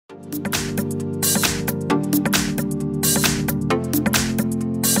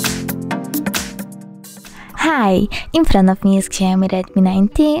Hi, in front of me is XIAOMI Redmi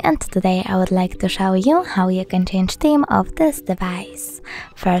 9T, and today I would like to show you how you can change theme of this device.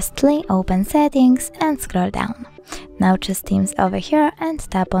 Firstly, open settings and scroll down. Now choose themes over here and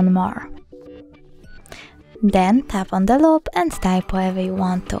tap on more. Then tap on the loop and type whatever you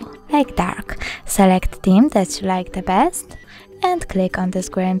want to, like dark. Select theme that you like the best and click on this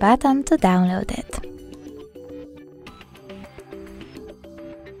green button to download it.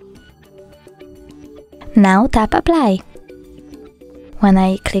 Now tap apply. When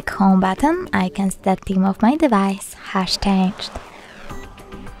I click home button, I can see the theme of my device has changed.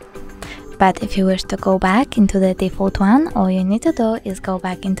 But if you wish to go back into the default one, all you need to do is go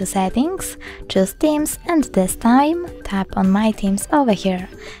back into settings, choose themes, and this time tap on my themes over here.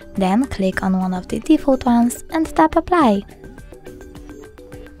 Then click on one of the default ones and tap apply.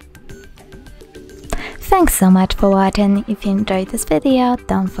 Thanks so much for watching. If you enjoyed this video,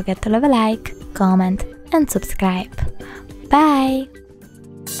 don't forget to leave a like, comment and subscribe. Bye!